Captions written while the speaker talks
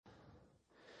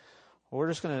Well, we're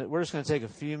just gonna take a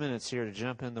few minutes here to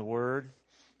jump in the Word.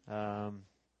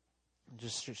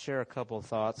 Just to share a couple of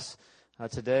thoughts.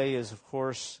 Today is, of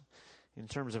course, in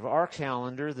terms of our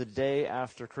calendar, the day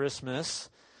after Christmas.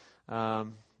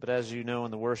 But as you know,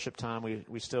 in the worship time,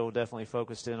 we still definitely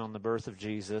focused in on the birth of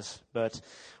Jesus. But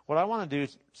what I want to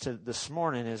do this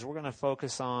morning is we're going to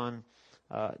focus on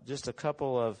just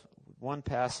one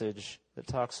passage that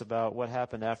talks about what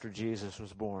happened after Jesus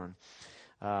was born.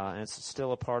 And it's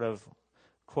still a part of,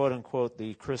 quote unquote,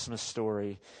 the Christmas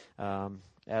story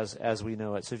as we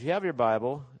know it. So if you have your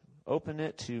Bible, open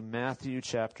it to Matthew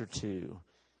chapter 2.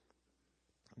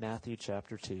 Matthew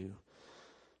chapter 2.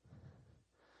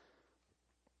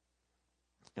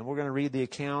 And we're going to read the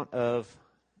account of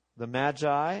the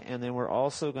Magi, and then we're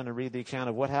also going to read the account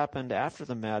of what happened after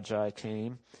the Magi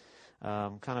came,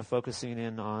 kind of focusing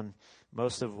in on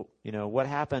most of, what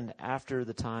happened after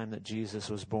the time that Jesus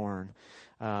was born.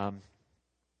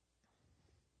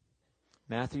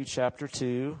 Matthew chapter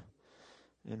 2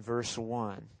 and verse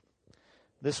 1.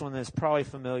 This one is probably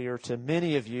familiar to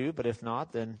many of you, but if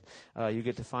not, then you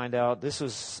get to find out this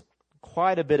was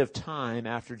quite a bit of time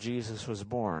after Jesus was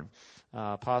born,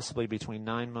 possibly between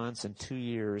 9 months and 2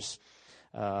 years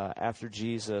after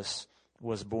Jesus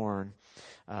was born.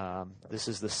 This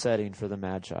is the setting for the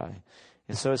Magi.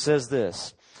 And so it says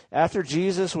this: After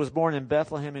Jesus was born in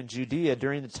Bethlehem in Judea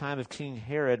during the time of King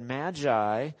Herod,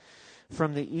 Magi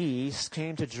from the east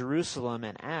came to Jerusalem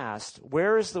and asked,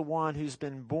 "Where is the one who's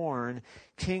been born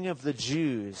King of the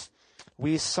Jews?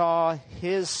 We saw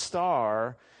his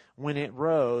star when it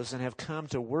rose and have come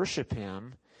to worship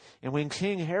him." And when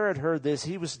King Herod heard this,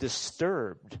 he was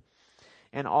disturbed,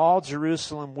 and all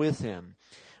Jerusalem with him.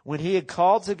 When he had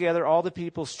called together all the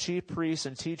people's chief priests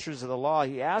and teachers of the law,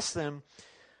 he asked them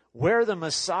where the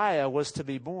Messiah was to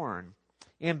be born.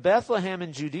 "In Bethlehem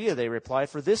in Judea," they replied,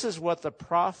 "for this is what the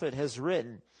prophet has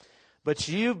written. But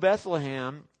you,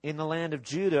 Bethlehem, in the land of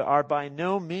Judah, are by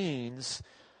no means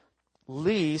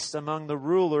least among the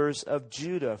rulers of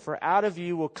Judah. For out of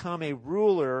you will come a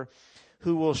ruler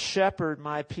who will shepherd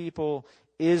my people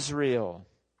Israel."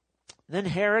 Then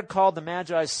Herod called the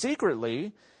Magi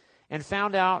secretly and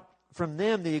found out from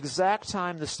them the exact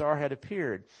time the star had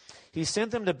appeared. He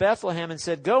sent them to Bethlehem and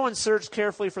said, "Go and search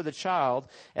carefully for the child.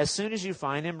 As soon as you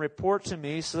find him, report to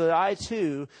me so that I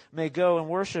too may go and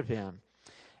worship him."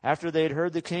 After they had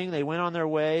heard the king, they went on their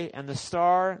way, and the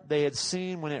star they had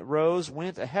seen when it rose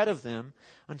went ahead of them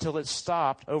until it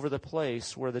stopped over the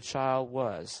place where the child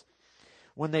was.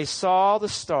 When they saw the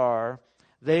star,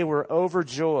 they were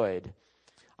overjoyed.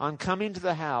 On coming to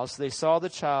the house, they saw the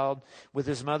child with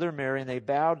his mother Mary, and they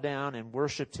bowed down and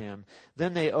worshipped him.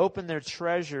 Then they opened their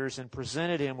treasures and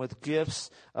presented him with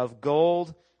gifts of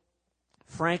gold,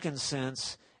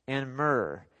 frankincense, and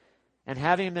myrrh. And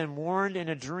having been warned in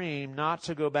a dream not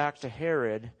to go back to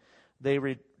Herod, they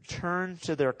returned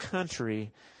to their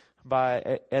country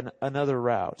by another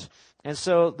route. And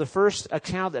so the first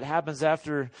account that happens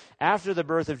after the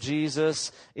birth of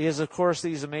Jesus is, of course,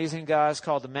 these amazing guys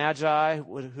called the Magi,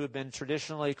 who have been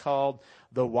traditionally called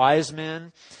the wise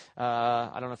men.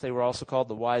 I don't know if they were also called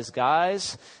the wise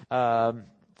guys. And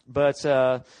most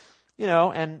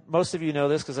of you know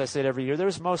this because I say it every year.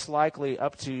 There's most likely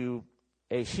up to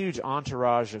a huge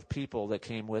entourage of people that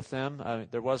came with them.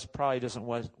 There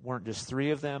weren't just 3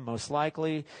 of them, most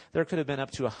likely. There could have been up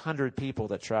to 100 people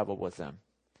that traveled with them.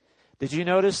 Did you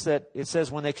notice that it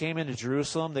says when they came into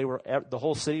Jerusalem, the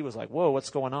whole city was like, "Whoa,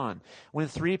 what's going on?" When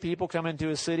 3 people come into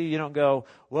a city, you don't go,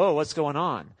 "Whoa, what's going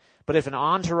on?" But if an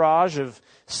entourage of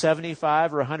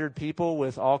 75 or 100 people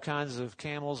with all kinds of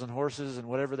camels and horses and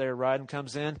whatever they're riding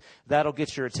comes in, that'll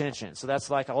get your attention. So that's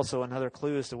like also another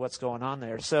clue as to what's going on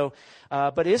there. So,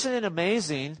 but isn't it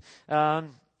amazing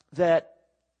that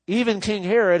even King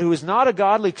Herod, who is not a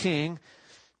godly king,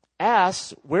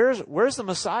 asked, where's the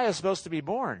Messiah supposed to be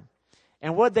born?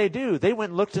 And what'd they do? They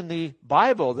went and looked in the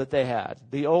Bible that they had,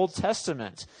 the Old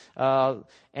Testament.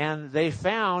 And they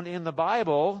found in the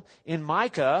Bible, in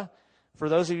Micah, for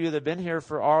those of you that have been here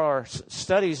for our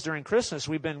studies during Christmas,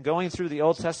 we've been going through the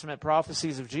Old Testament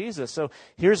prophecies of Jesus. So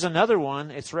here's another one.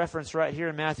 It's referenced right here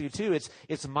in Matthew 2.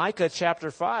 It's Micah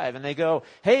chapter 5. And they go,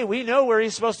 "Hey, we know where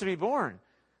he's supposed to be born.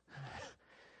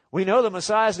 We know the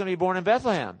Messiah is going to be born in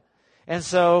Bethlehem." And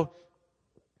so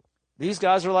these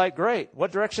guys are like, "Great.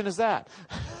 What direction is that?"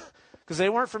 Because they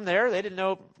weren't from there. They didn't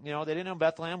know, they didn't know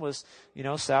Bethlehem was,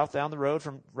 south down the road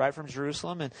from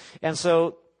Jerusalem. And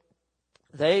so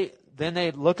they then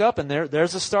they look up and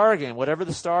there's a star again, whatever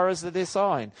the star is that they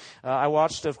saw. And I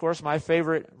watched, of course, my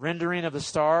favorite rendering of the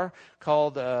star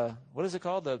called, what is it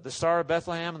called? The Star of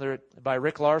Bethlehem by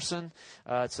Rick Larson.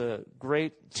 It's a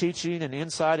great teaching and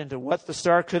insight into what the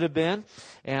star could have been.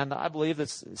 And I believe it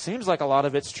seems like a lot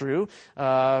of it's true.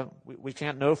 We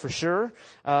can't know for sure.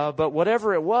 But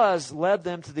whatever it was led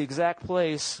them to the exact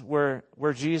place where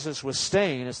Jesus was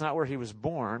staying. It's not where he was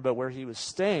born, but where he was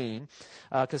staying,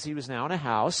 because he was now in a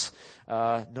house,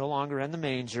 no longer in the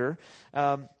manger.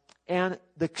 And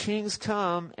the kings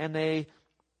come and they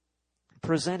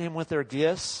present him with their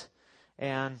gifts,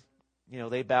 and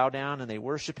they bow down and they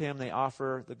worship him. They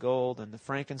offer the gold and the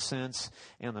frankincense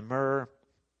and the myrrh.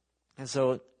 And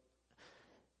so,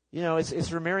 it's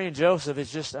for Mary and Joseph,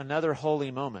 it's just another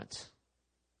holy moment.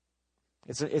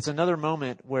 It's another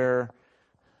moment where,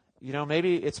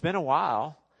 maybe it's been a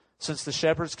while since the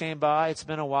shepherds came by. It's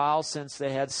been a while since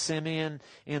they had Simeon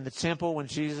in the temple when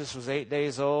Jesus was 8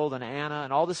 days old, and Anna,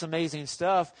 and all this amazing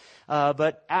stuff.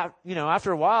 But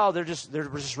after a while, they're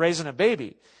just raising a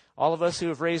baby. All of us who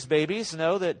have raised babies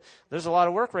know that there's a lot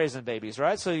of work raising babies,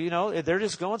 right? So, they're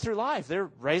just going through life.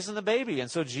 They're raising the baby. And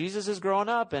so Jesus is growing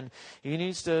up, and he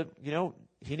needs to,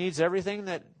 he needs everything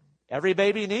that every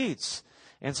baby needs.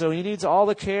 And so he needs all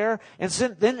the care. And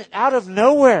then out of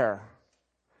nowhere,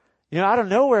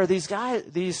 these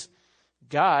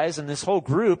guys and this whole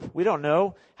group, we don't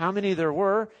know how many there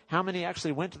were, how many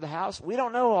actually went to the house. We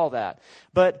don't know all that.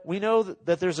 But we know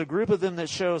that there's a group of them that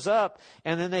shows up,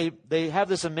 and then they have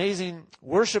this amazing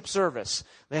worship service.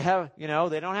 They have, they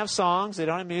don't have songs, they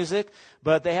don't have music,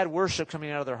 but they had worship coming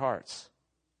out of their hearts.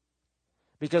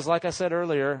 Because like I said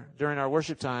earlier during our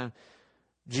worship time,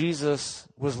 Jesus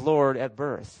was Lord at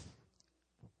birth.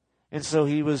 And so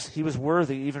he was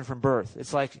worthy even from birth.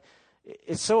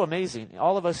 It's so amazing.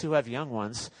 All of us who have young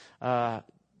ones,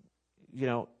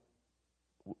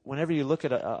 whenever you look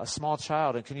at a small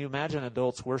child, and can you imagine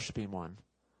adults worshiping one?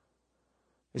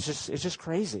 It's just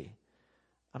crazy.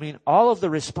 I mean, all of the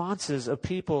responses of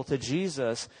people to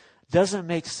Jesus doesn't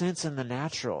make sense in the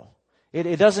natural.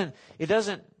 It doesn't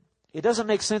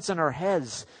make sense in our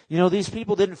heads. These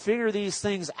people didn't figure these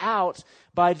things out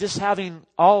by just having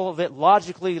all of it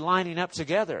logically lining up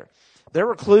together. There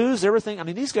were clues, everything. I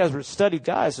mean, these guys were studied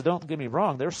guys, so don't get me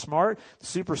wrong. They're smart,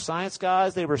 super science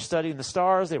guys. They were studying the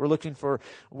stars. They were looking for,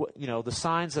 the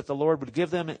signs that the Lord would give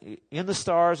them in the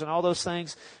stars and all those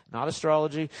things. Not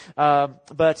astrology.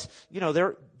 But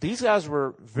these guys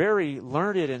were very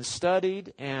learned and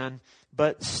studied,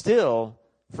 but still,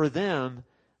 for them,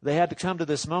 they had to come to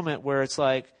this moment where it's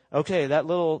like, okay, that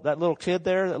little kid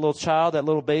there, that little child, that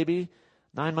little baby,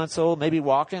 9 months old, maybe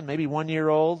walking, maybe 1 year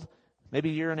old, maybe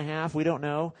a year and a half, we don't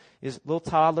know, is a little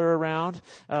toddler around,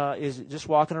 is just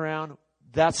walking around.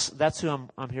 That's who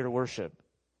I'm here to worship.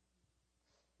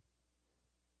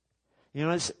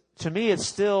 To me, it's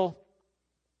still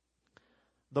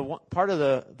part of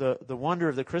the wonder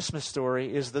of the Christmas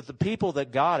story is that the people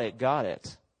that got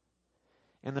it.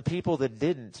 And the people that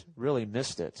didn't really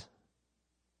missed it.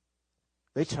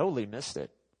 They totally missed it.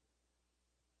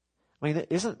 I mean,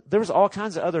 there was all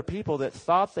kinds of other people that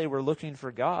thought they were looking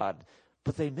for God,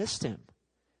 but they missed him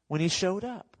when he showed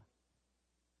up.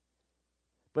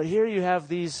 But here you have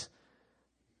this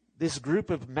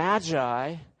group of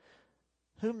magi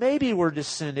who maybe were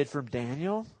descended from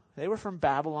Daniel. They were from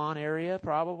Babylon area,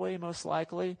 probably, most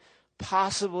likely.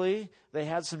 Possibly they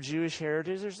had some Jewish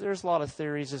heritage. There's a lot of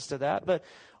theories as to that. But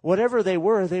whatever they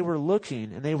were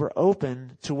looking, and they were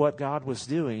open to what God was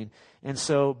doing. And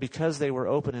so because they were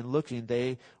open and looking,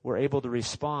 they were able to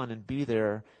respond and be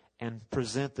there and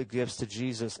present the gifts to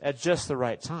Jesus at just the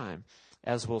right time,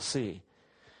 as we'll see.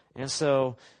 And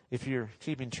so if you're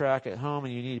keeping track at home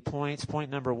and you need points,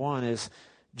 point number 1 is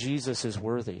Jesus is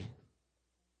worthy.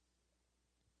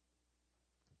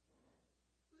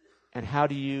 And how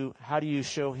do you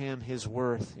show him his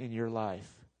worth in your life?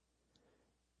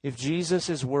 If Jesus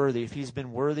is worthy, if he's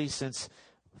been worthy since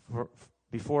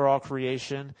before all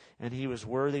creation, and he was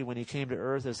worthy when he came to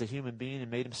earth as a human being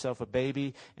and made himself a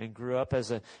baby and grew up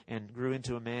and grew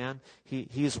into a man, he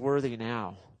is worthy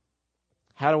now.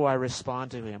 How do I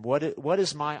respond to him? What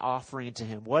is my offering to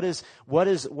him? What is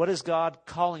God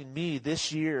calling me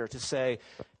this year to say,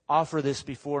 offer this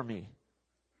before me?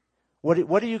 What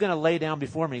are you going to lay down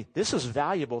before me? This was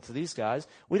valuable to these guys.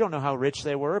 We don't know how rich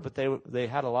they were, but they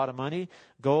had a lot of money.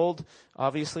 Gold,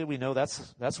 obviously, we know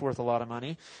that's worth a lot of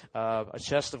money. A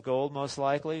chest of gold, most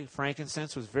likely.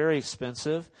 Frankincense was very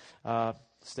expensive.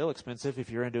 Still expensive if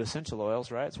you're into essential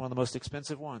oils, right? It's one of the most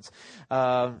expensive ones.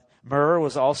 Myrrh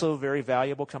was also a very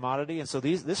valuable commodity, and so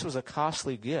this was a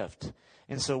costly gift.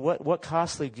 And so what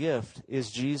costly gift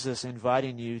is Jesus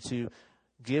inviting you to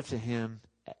give to him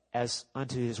as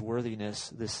unto his worthiness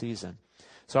this season?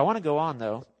 So I want to go on,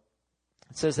 though.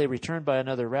 It says they returned by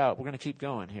another route. We're going to keep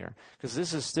going here because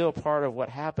this is still part of what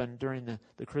happened during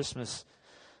the Christmas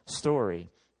story.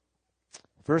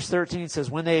 Verse 13 says,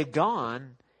 when they had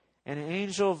gone, an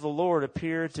angel of the Lord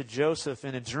appeared to Joseph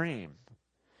in a dream.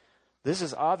 This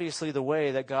is obviously the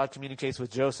way that God communicates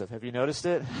with Joseph. Have you noticed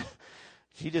it?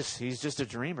 He's just a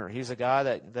dreamer. He's a guy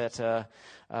that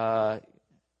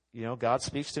God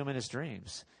speaks to him in his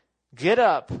dreams. Get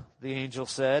up, the angel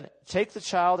said, take the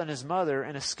child and his mother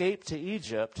and escape to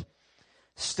Egypt.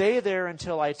 Stay there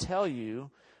until I tell you,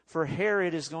 for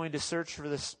Herod is going to search for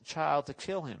this child to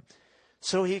kill him.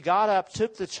 So he got up,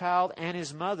 took the child and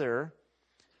his mother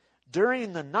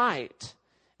during the night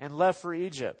and left for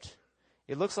Egypt.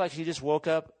 It looks like he just woke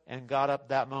up and got up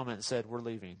that moment and said, we're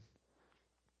leaving.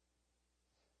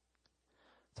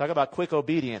 Talk about quick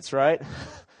obedience, right?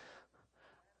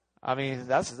 I mean,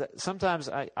 sometimes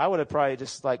I would have probably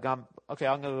just like gone, okay,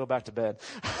 I'm going to go back to bed.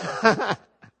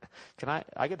 Can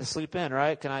I get to sleep in,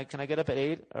 right? Can I get up at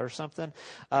 8 or something?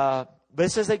 But it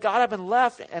says they got up and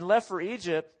left for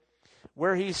Egypt,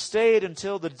 where he stayed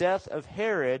until the death of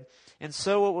Herod. And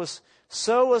so was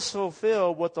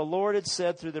fulfilled what the Lord had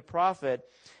said through the prophet,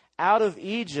 out of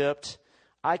Egypt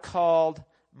I called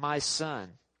my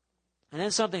son. And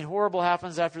then something horrible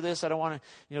happens after this. I don't want to,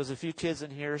 there's a few kids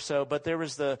in here, but there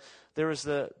was the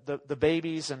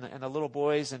babies and the little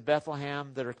boys in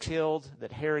Bethlehem that are killed,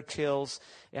 that Herod kills,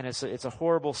 and it's a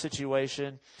horrible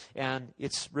situation. And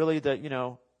it's really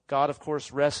God, of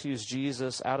course, rescues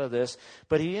Jesus out of this,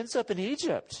 but he ends up in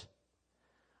Egypt.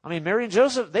 I mean, Mary and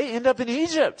Joseph, they end up in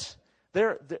Egypt.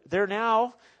 They're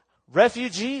now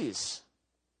refugees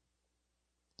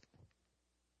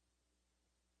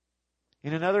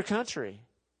in another country.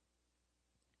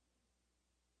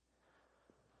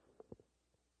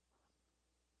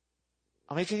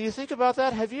 I mean, can you think about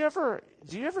that? Do you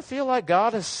ever feel like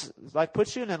God has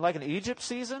put you in like an Egypt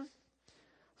season?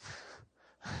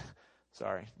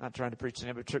 Sorry, not trying to preach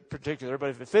in particular,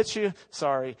 but if it fits you,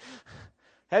 sorry.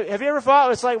 Have you ever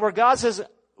thought it's like where God says,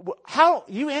 how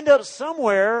you end up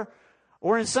somewhere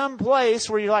or in some place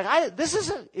where you're like,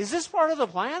 is this part of the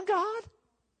plan, God?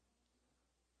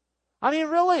 I mean,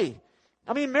 really.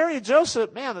 I mean, Mary and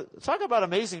Joseph, man, talk about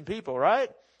amazing people,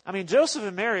 right? I mean, Joseph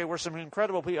and Mary were some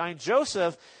incredible people. I mean,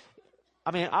 Joseph,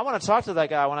 I want to talk to that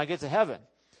guy when I get to heaven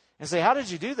and say, how did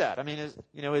you do that? I mean,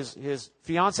 his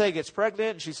fiancée gets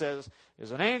pregnant and she says, it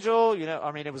was an angel,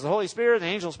 it was the Holy Spirit. The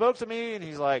angel spoke to me and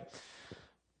he's like,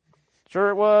 sure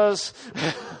it was.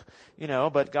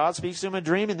 But God speaks to him in a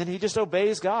dream, and then he just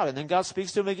obeys God. And then God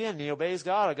speaks to him again, and he obeys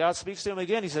God. And God speaks to him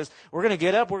again. He says, we're going to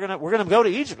get up. We're going to go to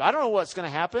Egypt. I don't know what's going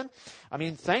to happen. I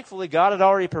mean, thankfully, God had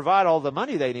already provided all the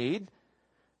money they need.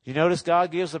 You notice God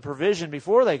gives the provision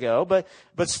before they go. But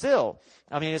still,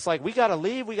 I mean, it's like we got to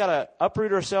leave. We got to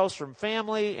uproot ourselves from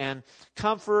family and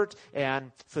comfort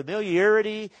and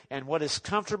familiarity and what is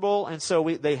comfortable. And so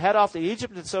they head off to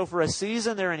Egypt. And so for a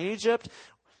season, they're in Egypt.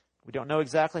 We don't know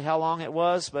exactly how long it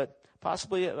was, but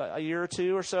possibly a year or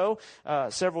two or so,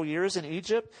 several years in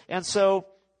Egypt. And so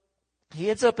he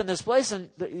ends up in this place, and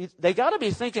they got to be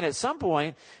thinking at some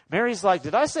point, Mary's like,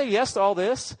 did I say yes to all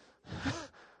this?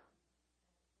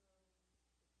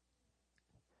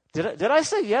 Did I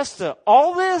say yes to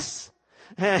all this?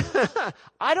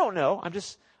 I don't know. I'm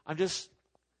just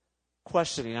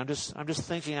questioning. I'm just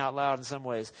thinking out loud in some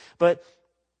ways. But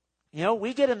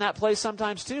we get in that place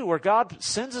sometimes too, where God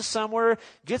sends us somewhere,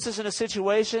 gets us in a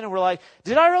situation, and we're like,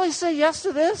 did I really say yes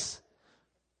to this?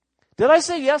 Did I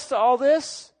say yes to all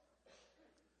this?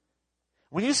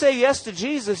 When you say yes to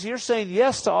Jesus, you're saying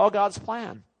yes to all God's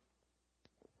plan.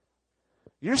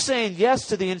 You're saying yes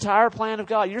to the entire plan of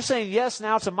God. You're saying yes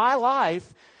now to my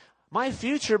life. My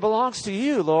future belongs to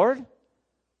you, Lord.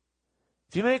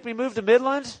 If you make me move to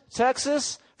Midland,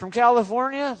 Texas, from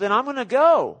California, then I'm going to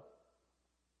go.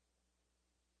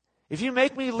 If you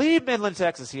make me leave Midland,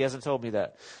 Texas, he hasn't told me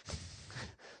that.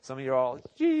 Some of you are all,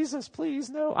 Jesus, please,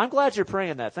 no. I'm glad you're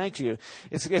praying that. Thank you.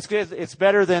 It's good. It's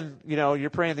better than, you're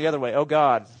praying the other way. Oh,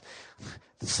 God,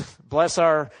 bless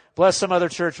some other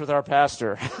church with our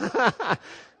pastor.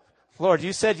 Lord,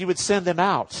 you said you would send them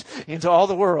out into all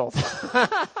the world.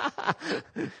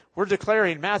 We're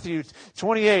declaring Matthew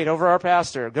 28 over our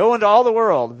pastor. Go into all the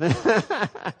world.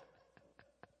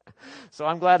 So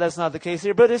I'm glad that's not the case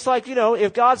here. But it's like,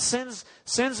 if God sends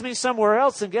me somewhere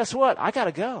else, then guess what? I got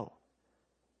to go.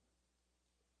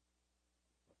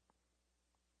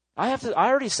 I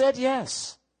already said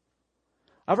yes.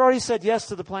 I've already said yes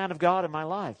to the plan of God in my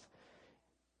life.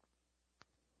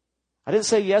 I didn't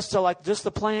say yes to like just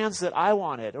the plans that I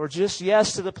wanted, or just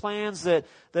yes to the plans that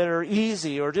are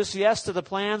easy, or just yes to the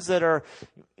plans that are,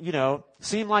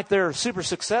 seem like they're super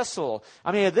successful.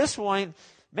 I mean, at this point,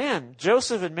 man,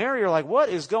 Joseph and Mary are like, what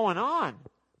is going on?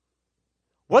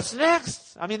 What's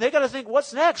next? I mean, they got to think,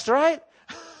 what's next, right?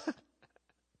 I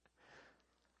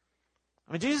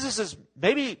mean, Jesus is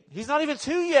he's not even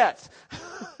 2 yet.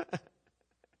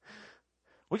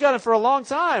 We got him for a long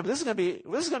time. This is going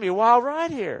to be a wild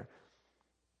ride here.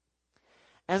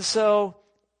 And so,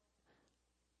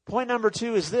 point number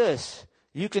 2 is this.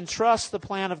 You can trust the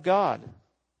plan of God.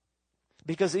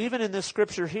 Because even in this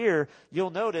scripture here, you'll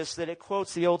notice that it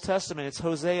quotes the Old Testament. It's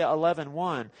Hosea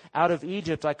 11:1. Out of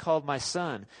Egypt I called my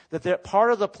son. That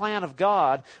part of the plan of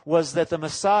God was that the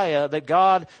Messiah, that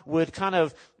God would kind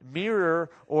of mirror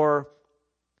or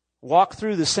walk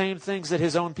through the same things that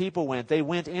his own people went. They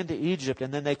went into Egypt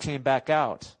and then they came back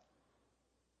out.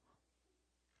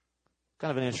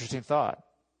 Kind of an interesting thought.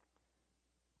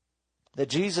 That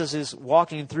Jesus is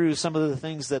walking through some of the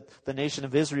things that the nation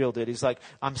of Israel did. He's like,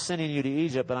 I'm sending you to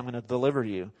Egypt, but I'm going to deliver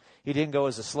you. He didn't go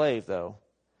as a slave, though.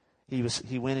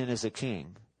 He went in as a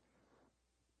king.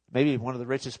 Maybe one of the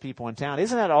richest people in town.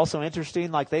 Isn't that also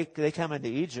interesting? Like they come into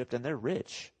Egypt and they're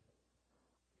rich.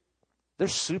 They're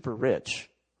super rich.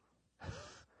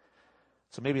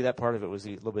 So maybe that part of it was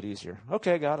a little bit easier.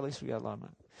 Okay, God, at least we got a lot of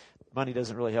money. Money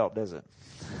doesn't really help, does it?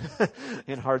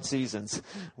 In hard seasons,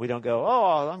 we don't go,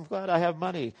 oh, I'm glad I have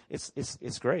money.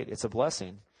 It's great. It's a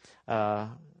blessing.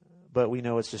 But we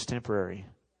know it's just temporary.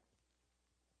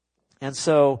 And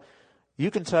so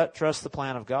you can trust the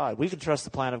plan of God. We can trust the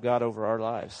plan of God over our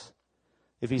lives.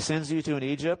 If he sends you to an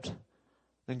Egypt,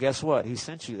 then guess what? He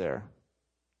sent you there.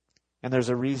 And there's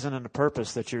a reason and a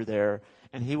purpose that you're there,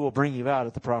 and he will bring you out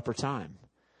at the proper time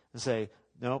and say,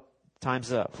 nope,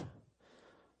 time's up.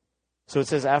 So it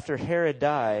says, after Herod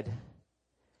died,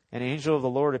 an angel of the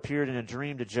Lord appeared in a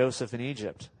dream to Joseph in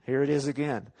Egypt. Here it is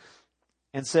again.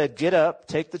 And said, get up,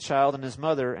 take the child and his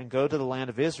mother, and go to the land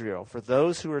of Israel, for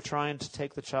those who are trying to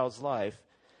take the child's life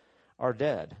are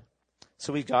dead.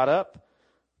 So he got up,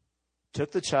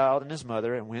 took the child and his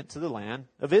mother, and went to the land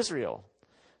of Israel.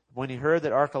 When he heard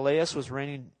that Archelaus was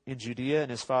reigning in Judea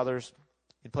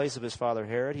in place of his father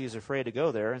Herod, he was afraid to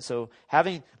go there. And so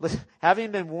having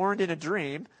been warned in a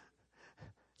dream,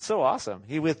 so awesome,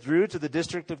 he withdrew to the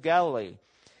district of Galilee,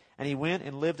 and he went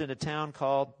and lived in a town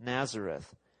called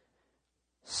Nazareth.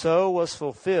 So was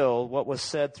fulfilled what was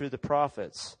said through the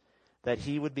prophets, that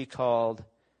he would be called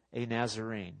a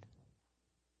Nazarene.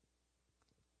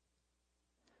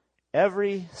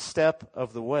 Every step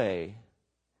of the way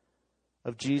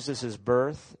of Jesus'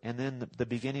 birth and then the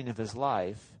beginning of his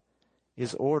life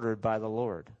is ordered by the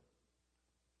Lord.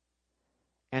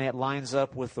 And it lines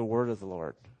up with the word of the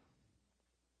Lord.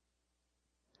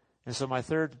 And so my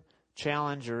third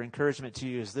challenge or encouragement to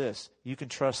you is this. You can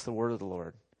trust the word of the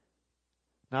Lord.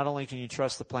 Not only can you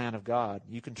trust the plan of God,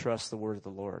 you can trust the word of the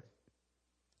Lord.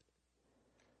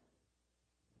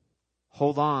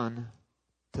 Hold on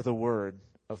to the word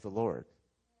of the Lord.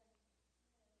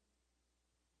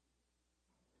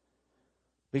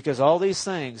 Because all these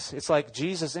things, it's like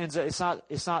Jesus ends up,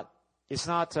 it's not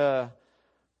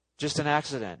just an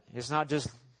accident. It's not just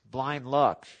blind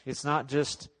luck. It's not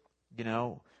just,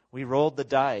 we rolled the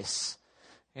dice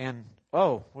and,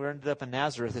 we ended up in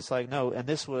Nazareth. It's like, no, and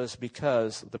this was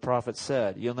because the prophet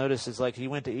said. You'll notice it's like he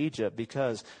went to Egypt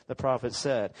because the prophet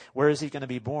said. Where is he going to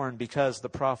be born? Because the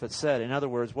prophet said. In other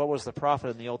words, what was the prophet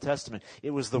in the Old Testament?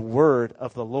 It was the word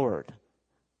of the Lord.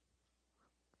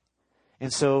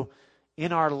 And so,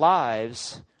 in our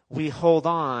lives, we hold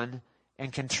on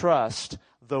and can trust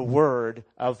the word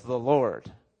of the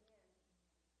Lord.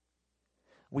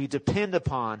 We depend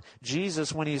upon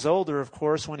Jesus when he's older, of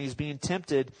course, when he's being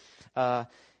tempted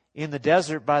in the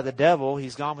desert by the devil.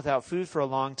 He's gone without food for a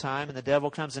long time, and the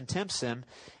devil comes and tempts him.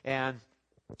 And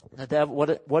the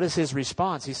devil, what is his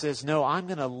response? He says, no, I'm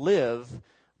going to live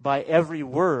by every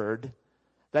word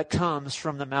that comes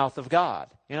from the mouth of God.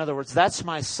 In other words, that's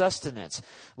my sustenance.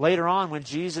 Later on, when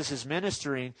Jesus is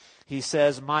ministering, he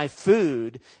says, my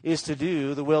food is to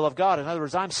do the will of God. In other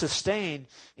words, I'm sustained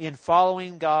in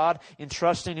following God, in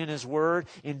trusting in his word,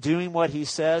 in doing what he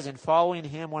says, in following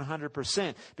him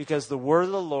 100%, because the word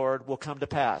of the Lord will come to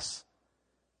pass.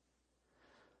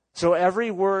 So every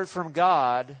word from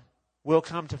God will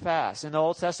come to pass. In the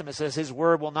Old Testament, it says His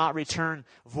word will not return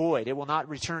void. It will not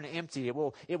return empty. It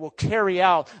will carry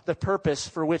out the purpose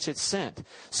for which it's sent.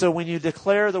 So when you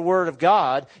declare the word of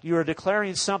God, you are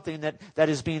declaring something that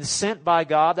is being sent by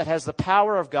God, that has the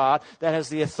power of God, that has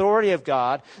the authority of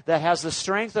God, that has the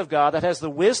strength of God, that has the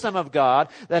wisdom of God,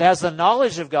 that has the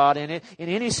knowledge of God in it. In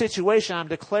any situation, I'm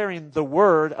declaring the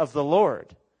word of the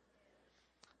Lord.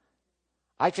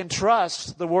 I can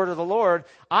trust the word of the Lord.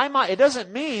 It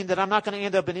doesn't mean that I'm not going to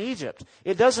end up in Egypt.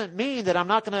 It doesn't mean that I'm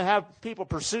not going to have people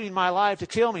pursuing my life to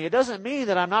kill me. It doesn't mean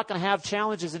that I'm not going to have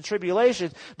challenges and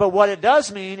tribulations. But what it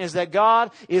does mean is that God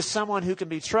is someone who can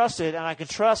be trusted, and I can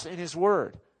trust in His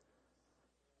word.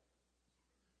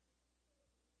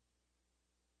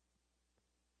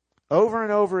 Over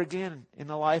and over again in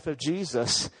the life of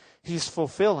Jesus, He's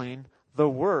fulfilling the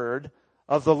word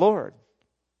of the Lord.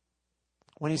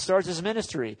 When He starts His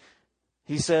ministry,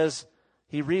 He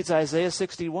reads Isaiah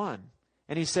 61,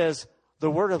 and He says,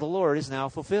 the word of the Lord is now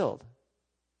fulfilled.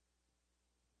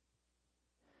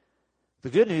 The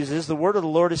good news is the word of the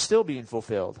Lord is still being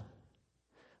fulfilled.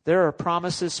 There are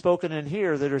promises spoken in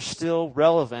here that are still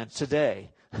relevant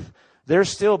today. They're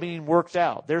still being worked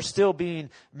out. They're still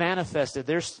being manifested.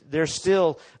 They're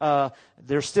still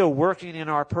working in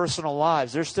our personal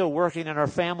lives. They're still working in our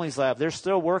family's life. They're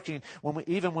still working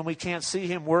even when we can't see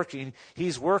Him working.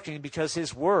 He's working because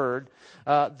His word.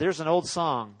 There's an old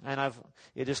song, and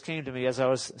it just came to me as I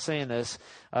was saying this.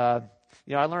 I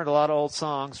learned a lot of old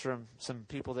songs from some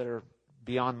people that are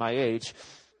beyond my age.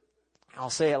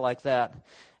 I'll say it like that,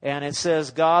 and it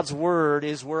says, "God's word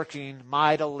is working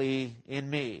mightily in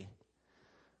me."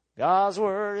 God's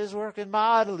word is working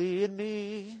mightily in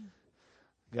me.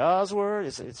 God's word,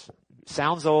 it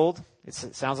sounds old. It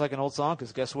sounds like an old song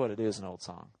because guess what? It is an old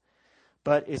song.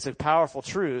 But it's a powerful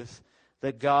truth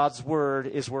that God's word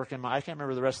is working. I can't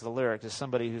remember the rest of the lyric. There's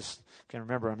somebody who can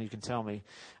remember them. You can tell me.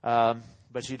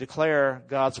 But you declare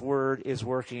God's word is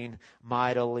working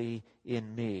mightily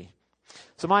in me.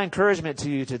 So my encouragement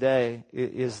to you today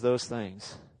is those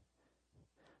things.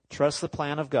 Trust the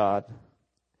plan of God.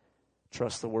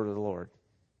 Trust the word of the Lord.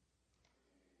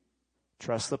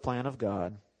 Trust the plan of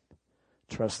God.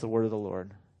 Trust the word of the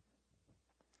Lord.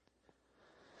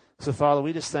 So, Father,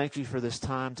 we just thank You for this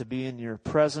time to be in Your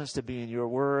presence, to be in Your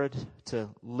word, to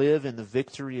live in the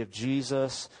victory of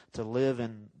Jesus, to live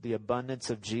in the abundance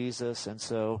of Jesus. And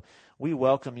so we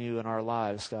welcome You in our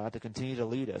lives, God, to continue to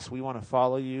lead us. We want to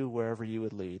follow You wherever You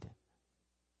would lead.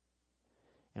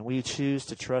 And we choose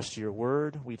to trust Your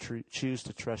word. We choose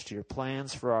to trust Your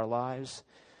plans for our lives.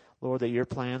 Lord, that Your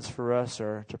plans for us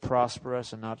are to prosper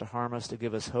us and not to harm us, to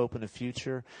give us hope in the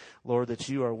future. Lord, that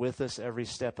You are with us every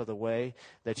step of the way,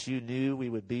 that You knew we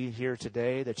would be here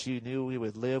today, that You knew we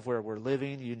would live where we're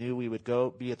living. You knew we would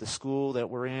be at the school that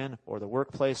we're in or the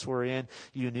workplace we're in.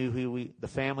 You knew the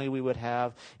family we would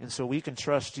have. And so we can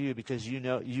trust You because You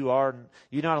not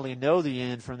only know the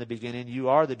end from the beginning, You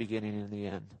are the beginning and the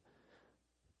end.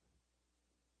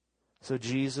 So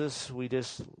Jesus, we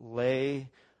just lay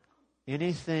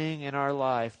anything in our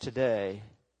life today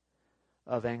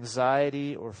of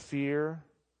anxiety or fear,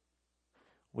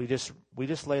 we just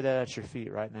lay that at Your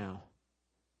feet right now.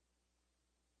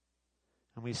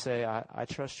 And we say, I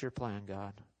trust Your plan,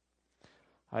 God.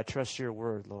 I trust Your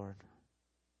word, Lord.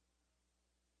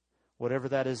 Whatever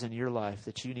that is in your life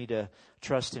that you need to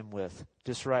trust Him with,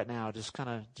 just right now, just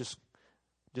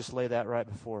lay that right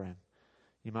before Him.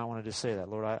 You might want to just say that,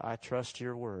 Lord, I trust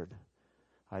Your word.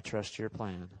 I trust Your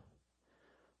plan.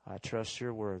 I trust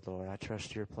Your word, Lord. I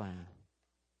trust Your plan.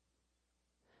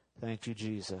 Thank You,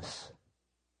 Jesus.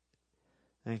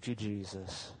 Thank You,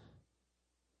 Jesus.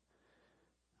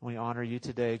 We honor You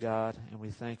today, God, and we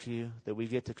thank You that we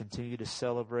get to continue to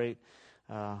celebrate,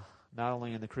 not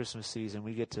only in the Christmas season,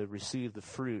 we get to receive the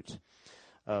fruit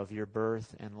of Your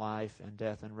birth and life and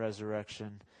death and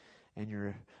resurrection and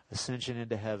Your ascension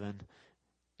into heaven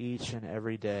each and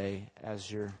every day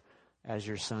as Your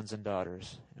sons and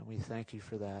daughters. And we thank You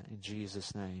for that in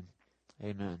Jesus' name.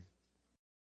 Amen.